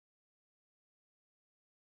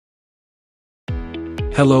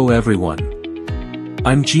Hello everyone.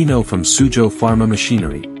 I'm Gino from Suzhou Pharma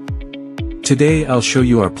Machinery. Today I'll show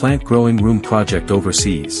you our plant growing room project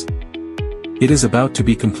overseas. It is about to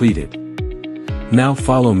be completed. Now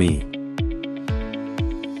follow me.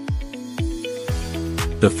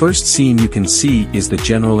 The first scene you can see is the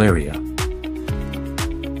general area.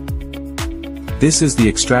 This is the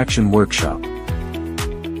extraction workshop.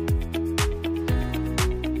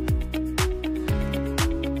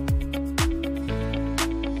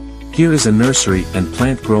 Here is a nursery and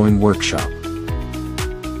plant growing workshop.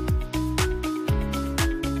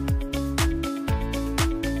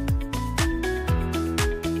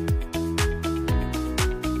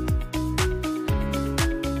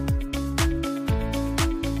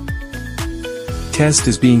 Test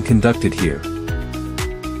is being conducted here.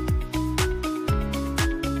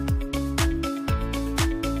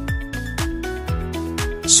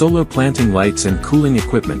 Solar planting lights and cooling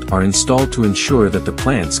equipment are installed to ensure that the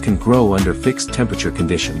plants can grow under fixed temperature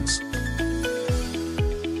conditions.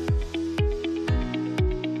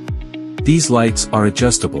 These lights are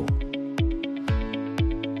adjustable.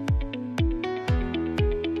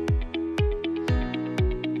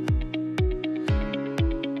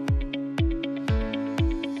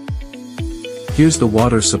 Here's the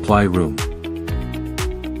water supply room.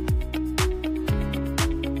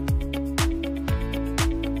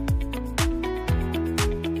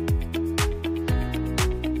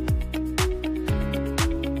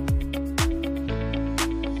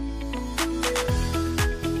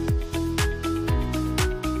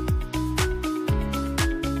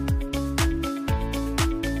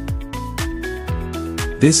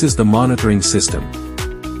 This is the monitoring system.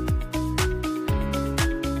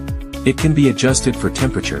 It can be adjusted for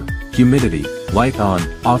temperature, humidity, light on,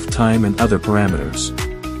 off time and other parameters.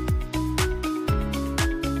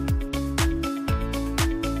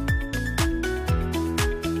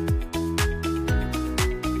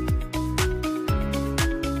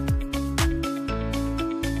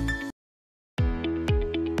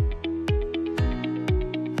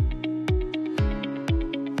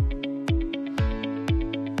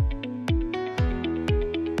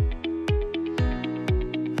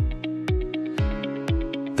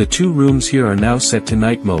 The two rooms here are now set to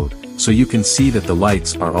night mode, so you can see that the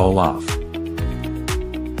lights are all off.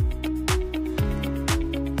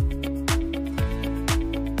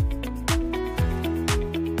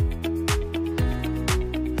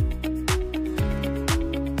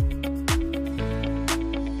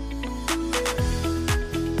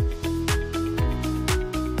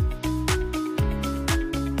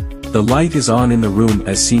 The light is on in the room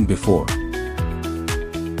as seen before.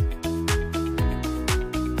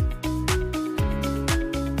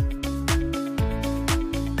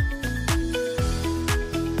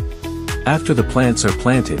 After the plants are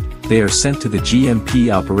planted, they are sent to the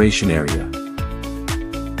GMP operation area.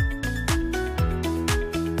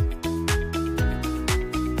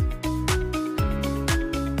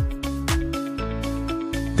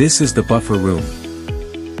 This is the buffer room.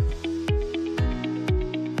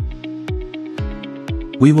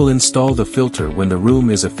 We will install the filter when the room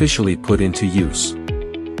is officially put into use.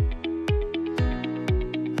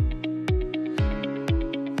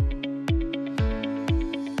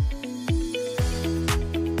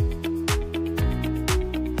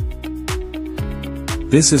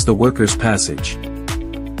 This is the workers' passage.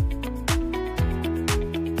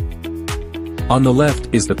 On the left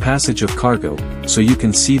is the passage of cargo, so you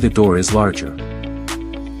can see the door is larger.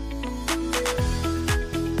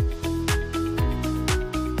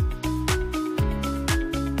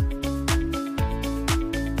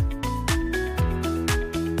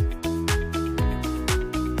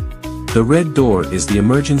 The red door is the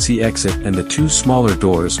emergency exit and the two smaller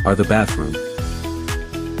doors are the bathroom.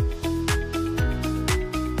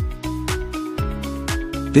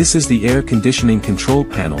 This is the air conditioning control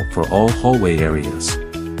panel for all hallway areas.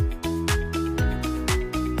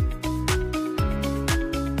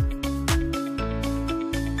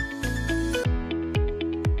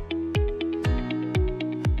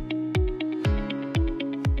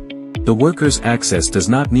 The workers' access does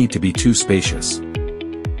not need to be too spacious.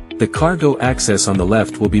 The cargo access on the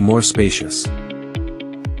left will be more spacious.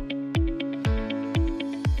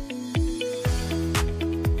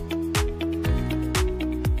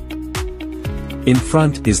 In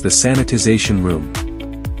front is the sanitization room.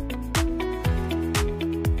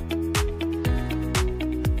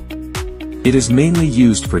 It is mainly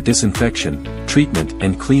used for disinfection, treatment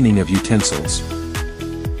and cleaning of utensils.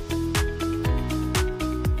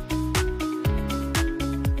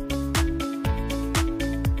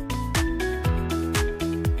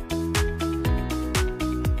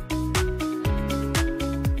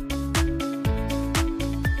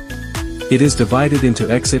 It is divided into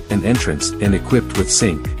exit and entrance and equipped with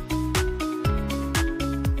sink.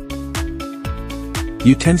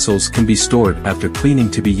 Utensils can be stored after cleaning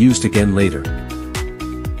to be used again later.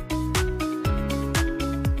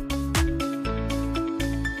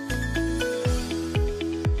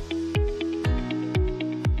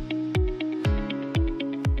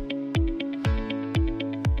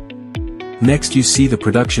 Next you see the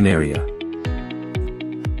production area.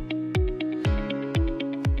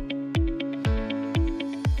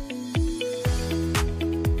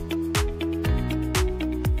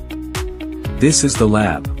 This is the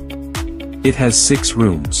lab. It has 6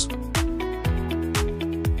 rooms.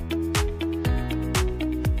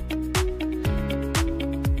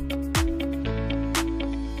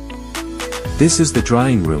 This is the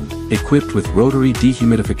drying room, equipped with rotary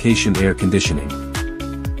dehumidification air conditioning.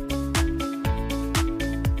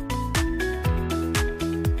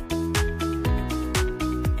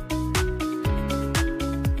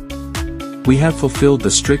 We have fulfilled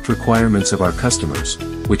the strict requirements of our customers,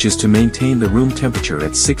 which is to maintain the room temperature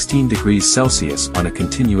at 16 degrees Celsius on a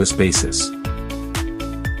continuous basis.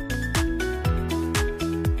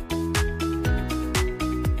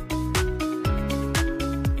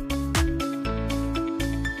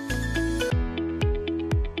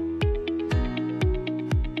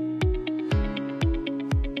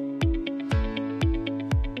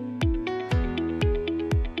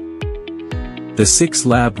 The 6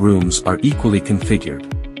 lab rooms are equally configured.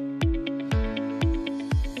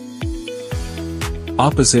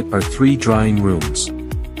 Opposite are 3 drying rooms.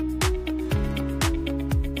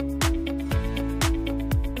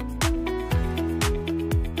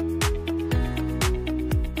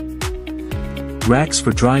 Racks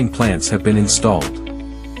for drying plants have been installed.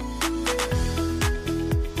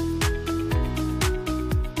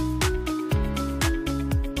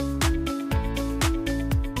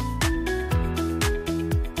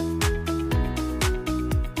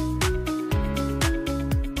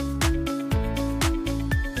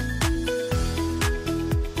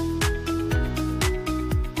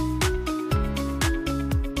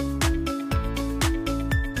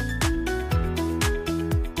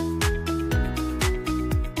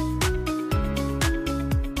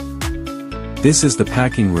 This is the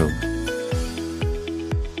packing room.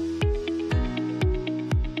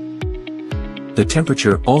 The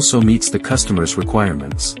temperature also meets the customer's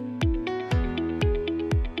requirements.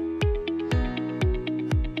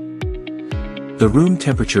 The room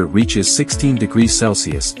temperature reaches 16 degrees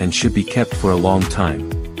Celsius and should be kept for a long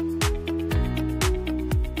time.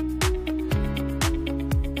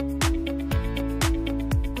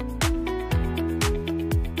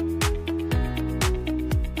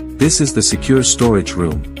 This is the secure storage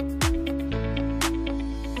room.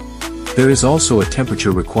 There is also a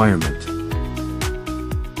temperature requirement.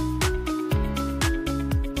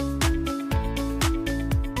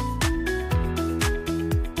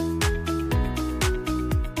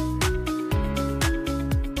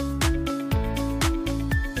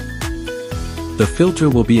 The filter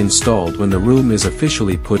will be installed when the room is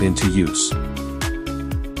officially put into use.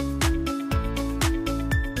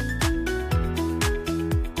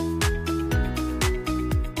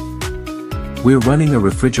 We're running a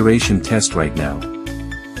refrigeration test right now.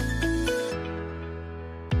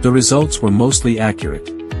 The results were mostly accurate.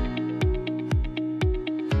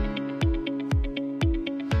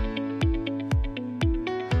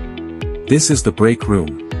 This is the break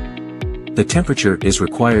room. The temperature is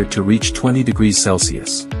required to reach 20 degrees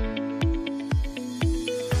Celsius.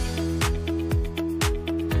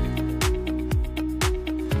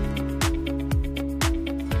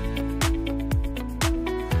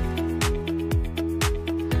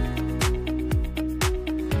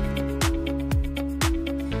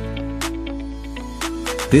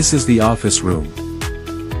 This is the office room.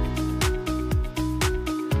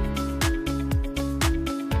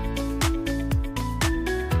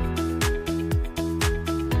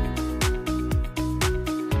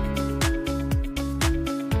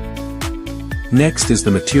 Next is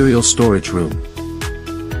the material storage room.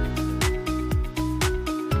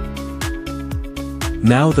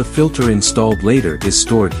 Now the filter installed later is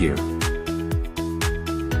stored here.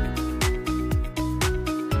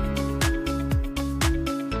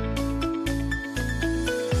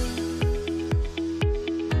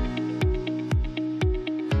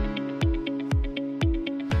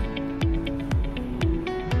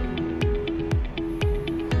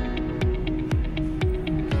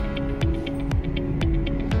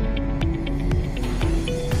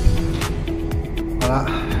好了，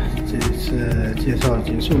这次介绍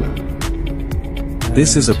结束了。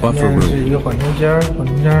This is a buffer 这是 room. 一个缓冲间，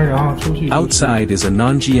然后出去 Outside is a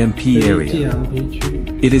non-GMP area. GMP 区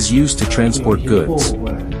It is used to transport 货物 goods. 过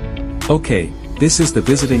来。 Okay, this is the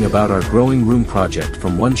visiting about our growing room project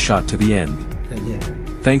from one shot to the end. 再见。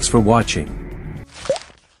 Thanks for watching.